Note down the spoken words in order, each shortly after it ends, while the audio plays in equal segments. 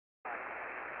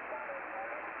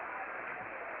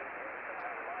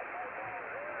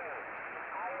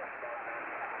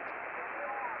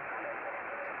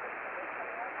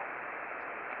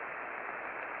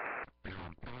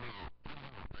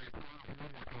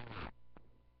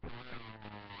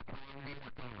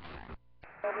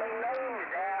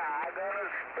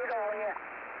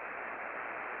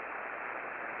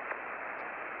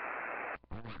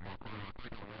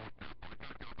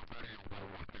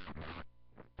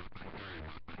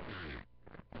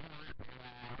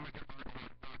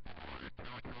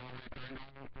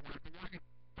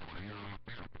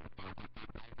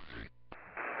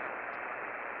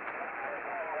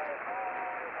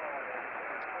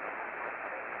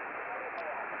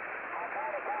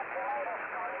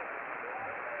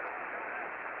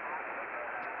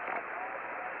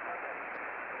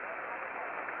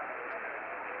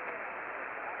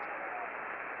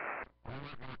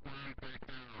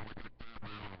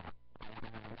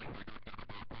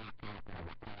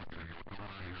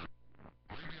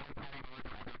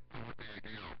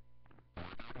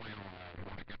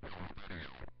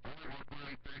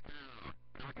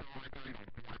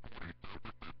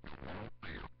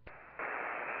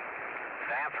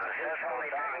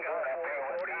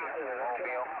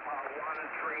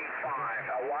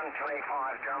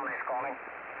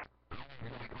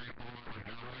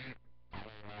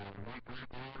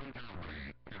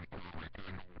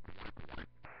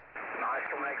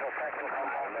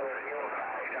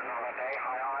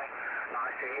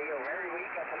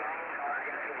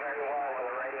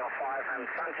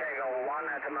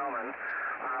the moment.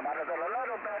 But it's a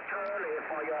little bit too early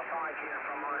for your side here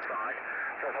from my side.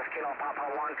 This is Kilo Papa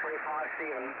 135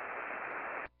 Steven.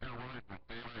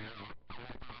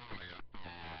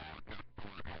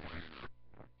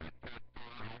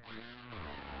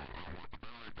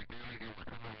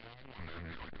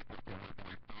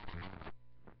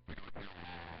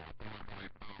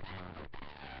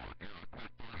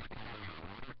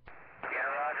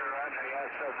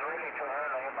 It's really too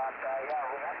early, but yeah,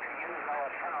 we have to use our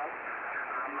chance.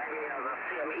 Maybe the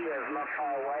CME is not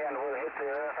far away and will hit the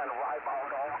earth and wipe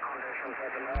out all conditions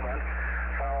at the moment.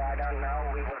 So I don't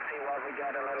know. We will see what we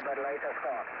get a little bit later,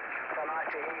 Scott. So nice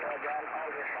to hear you again.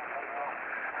 Always fun to know.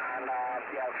 And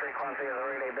yeah, frequency is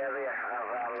really busy,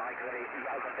 like the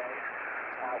other days.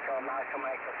 So nice to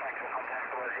make the second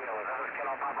contact with you. This is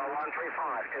Kilo Papa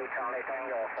 135 to Charlie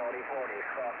Tango 4040.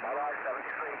 Scott, bye-bye,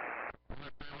 73.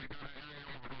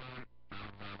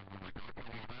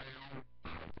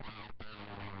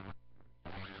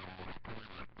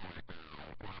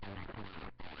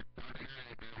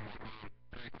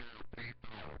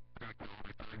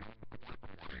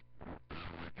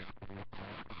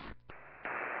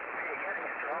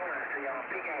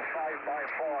 Peaking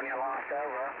 5x4 on your last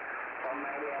over, so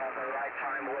maybe the right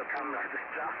time will come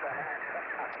just ahead.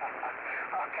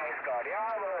 Okay, Scott,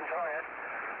 yeah, I will enjoy it.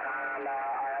 And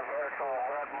I have also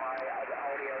heard my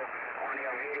audio on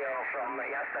your video from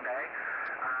yesterday,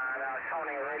 and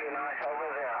sounding really nice over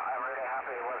there. I'm really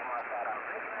happy with my setup.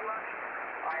 Thank you very much.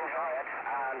 I enjoy it,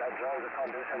 and enjoy the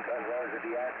conditions, enjoy the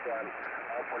DX, and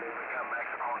hopefully we can make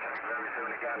the contact very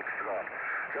soon again, Scott.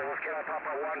 So this is Kilo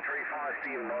Papa 135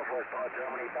 Steven, Northwest Part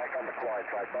Germany, back on the quiet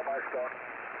side. Bye-bye, Scott.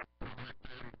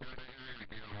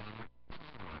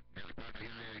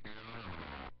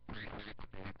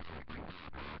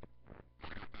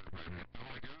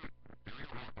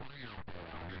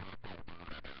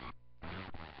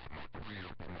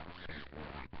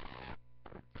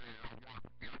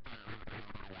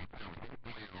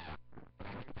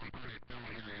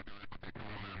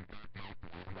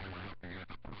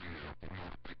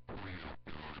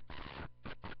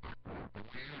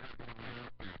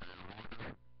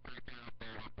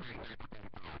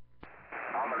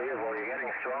 Unbelievable, you're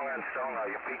getting stronger and stronger.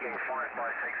 You're peaking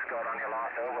 5x6, Scott, on your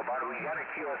last over. But we get a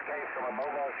QSK from a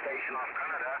mobile station of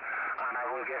Canada, and I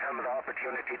will give him the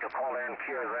opportunity to call in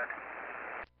QZ.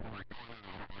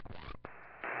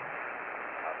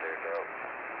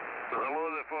 Hello,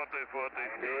 the 4040.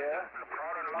 Yeah?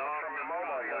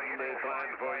 Norm and Sunday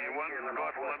flying for you. One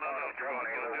Scotland, another Scotland.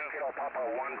 Kilo Papa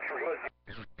 13.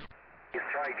 Let's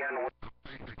try again.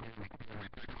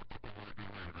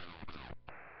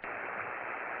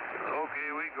 Okay,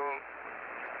 we go.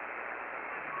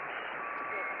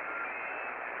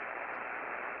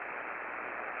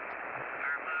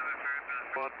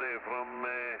 From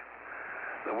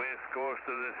the west coast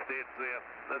of the States there.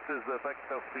 This is the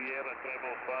Victor Sierra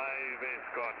Treble 5,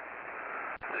 Scott.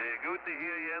 Good to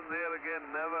hear you in there again.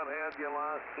 Never heard you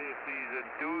last season.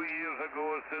 2 years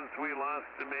ago since we last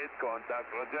made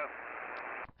contact, Roger.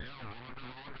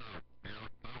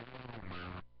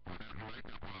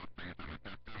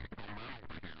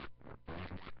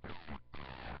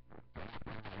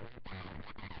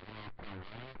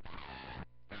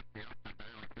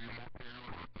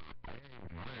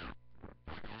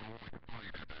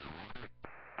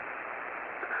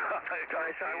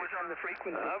 Guys, I was on the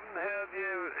frequency. I haven't heard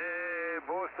you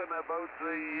boasting about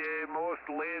the most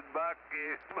laid-back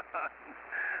man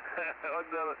on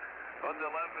the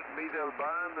 11-meter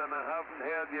band, and I haven't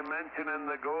heard you mentioning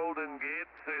the Golden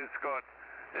Gate, Scott.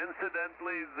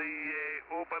 Incidentally, the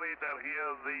operator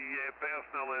here, the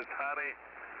personal is Harry,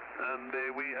 and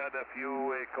we had a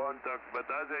few contacts, but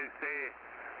as I say,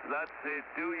 that's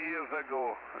 2 years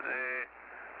ago.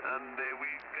 And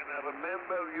we can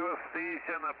remember your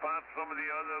station apart from the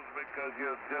others because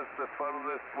you're just the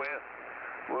furthest west.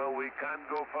 Well, we can't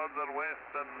go further west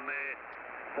than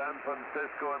San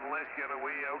Francisco unless you're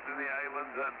away out in the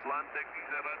islands, Atlantic,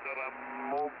 or a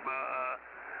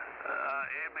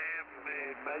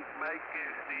Mike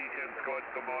station, Scott,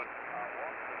 come on.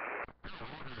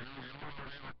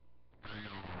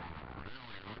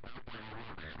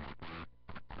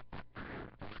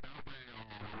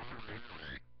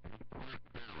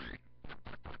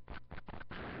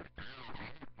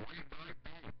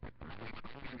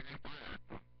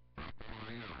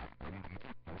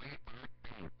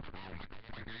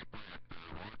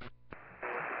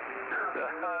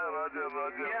 Roger.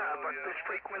 Yeah, but this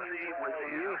frequency was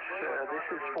in use. This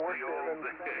is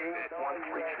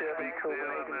 478137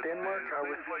 Copenhagen, Denmark. I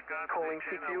was calling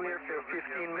CQ here for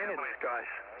 15 minutes, guys.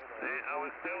 I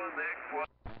was still in the X1.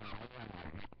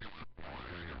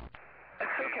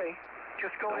 Okay.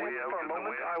 Just go ahead for a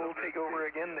moment. I will take over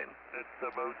again then. It's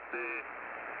about 15,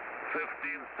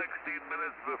 16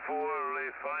 minutes before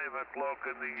 5 o'clock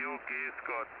in the UK,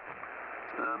 Scott.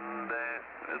 And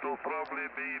it'll probably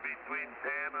be between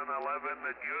 10 and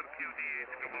 11 at your QDH.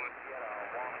 Come on.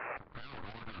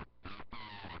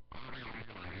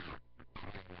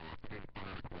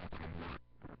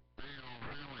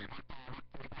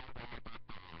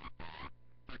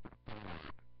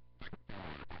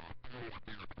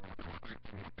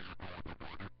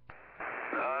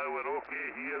 We're okay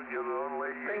here. You're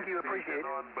only Thank you, appreciate it.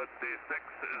 on, but 605,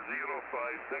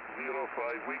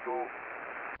 we go.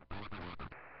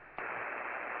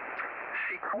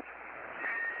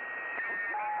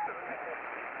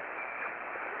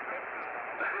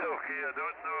 Okay, I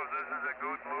don't know if this is a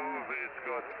good move,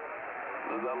 Scott.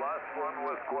 The last one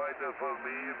was quieter for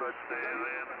me, but then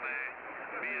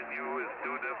me and you is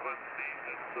two different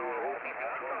stations, so I hope you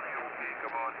can hear me okay.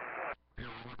 Come on.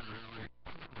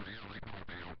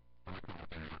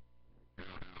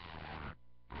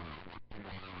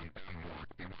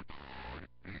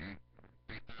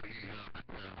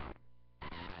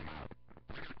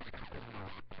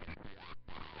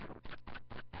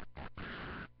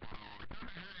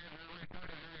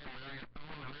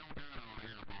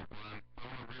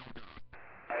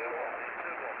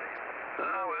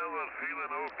 Well, we're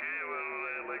feeling okay.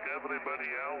 We're like everybody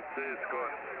else,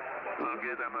 Scott. I'm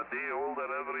getting a day older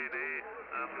every day,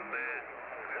 and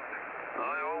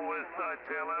I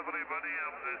tell everybody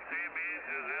I'm the same age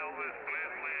as Elvis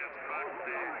Presley. In fact,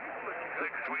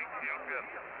 6 weeks younger.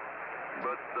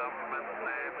 But I'm in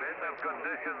better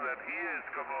condition than he is.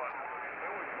 Come on.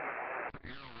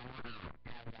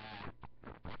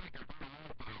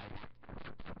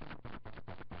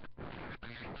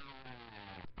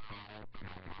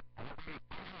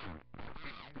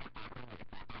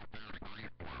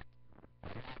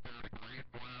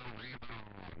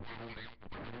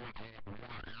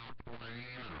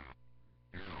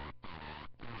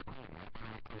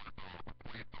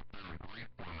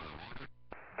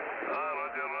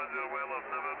 Roger. Well, I've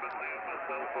never been there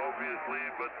myself, obviously,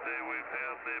 but we've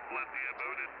heard plenty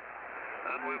about it.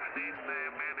 And we've seen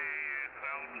many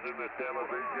films in the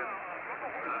television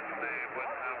and what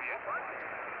have you.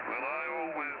 Well, I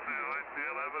always I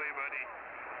tell everybody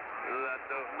that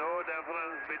there's no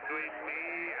difference between me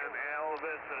and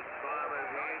Elvis as far as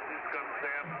age is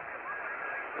concerned.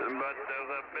 But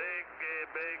there's a big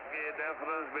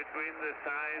difference between the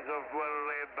size of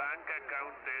our bank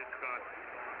account is, Scott.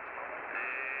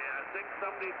 I think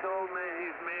somebody told me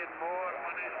he's made more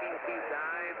money since he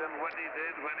died than what he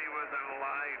did when he was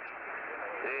alive.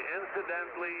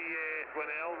 Incidentally,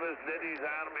 when Elvis did his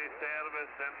army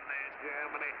service in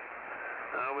Germany,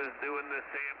 I was doing the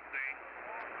same thing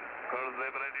for the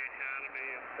British Army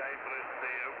in Cyprus,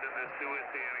 out in the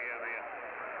Suez area there.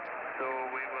 So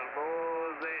we were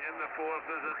both in the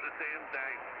forces at the same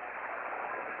time.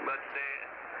 But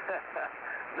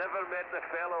never met the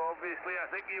fellow, obviously. I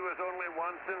think he was only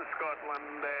once in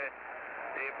Scotland,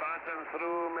 passing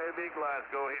through maybe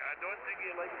Glasgow. I don't think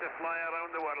he likes to fly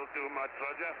around the world too much,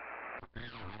 Roger.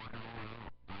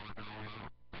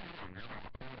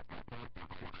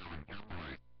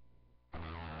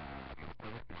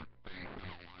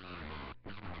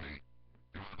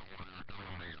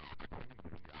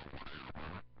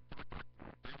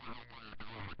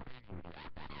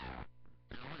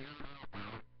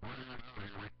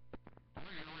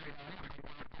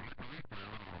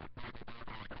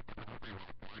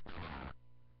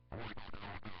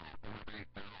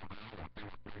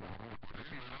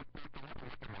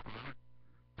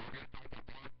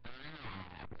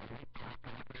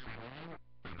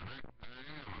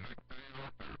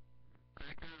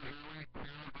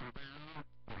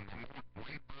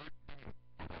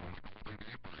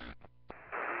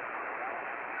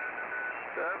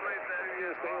 Every time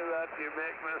you say that, you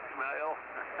make me smile.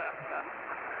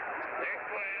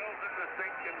 Everybody else in the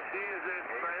thinking she's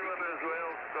smiling as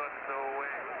well, Scott. So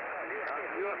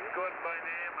you're Scott by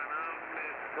name and I'm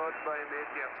Scott by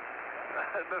nature.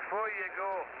 Before you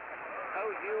go,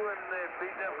 how's you and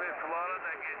Peter from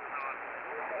Florida getting on?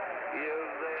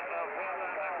 I've heard a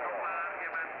couple of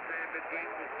arguments between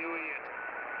the two of you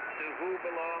to who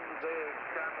belongs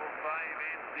channel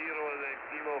 580, the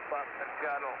kilo faster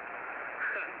cattle.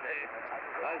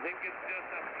 I think it's just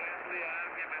a friendly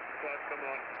argument, Scott. Come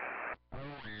on.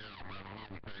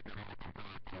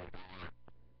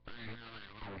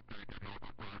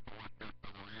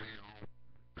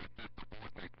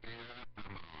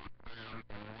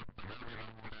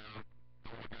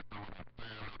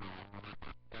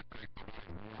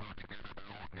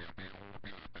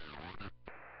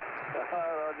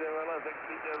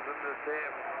 in the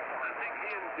safe. I think he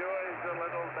enjoys a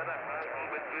little bit of hassle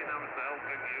between himself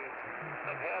and you.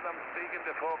 I've heard him speaking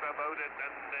to folk about it,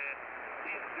 and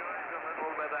he enjoys a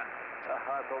little bit of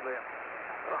hassle there.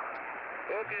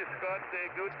 Okay, Scott,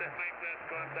 good to make that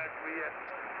contact with you.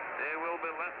 We'll be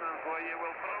listening for you.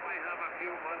 We'll probably have a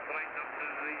few months right up to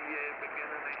the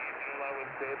beginning of April, I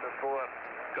would say, before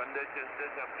conditions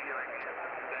disappear again.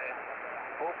 And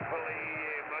hopefully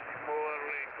much more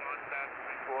contact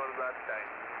before that time.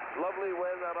 Lovely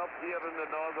weather up here in the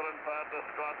northern part of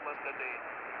Scotland today.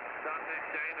 Sun is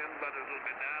shining, but it'll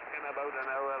be dark in about an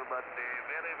hour, but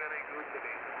very, very good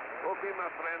today. Okay,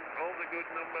 my friend, all the good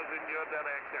numbers in your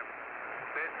direction.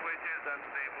 Best wishes and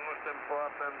most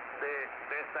important,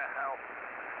 best of health.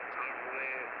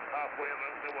 Halfway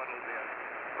around the world there.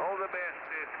 All the best,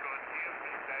 Scott. Cheers,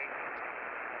 big time.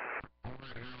 All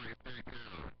right, Harry, take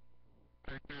care.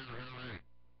 Take care, Harry.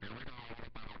 Here we go. We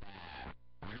go.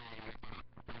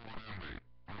 Don't worry me.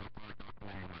 I'm back up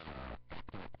on now.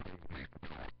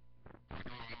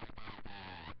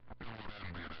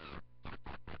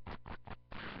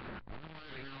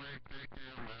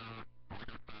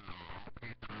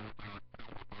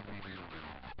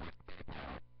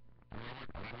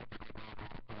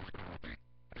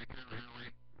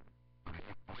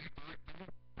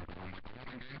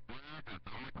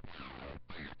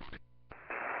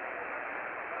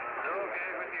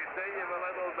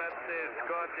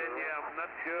 Scott in you, I'm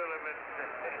not sure if it's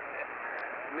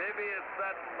maybe it's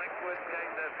that liquid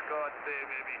kind of Scott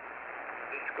maybe.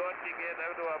 The Scott you get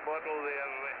out of a bottle there.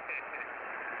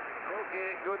 Okay,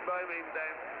 goodbye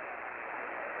meantime.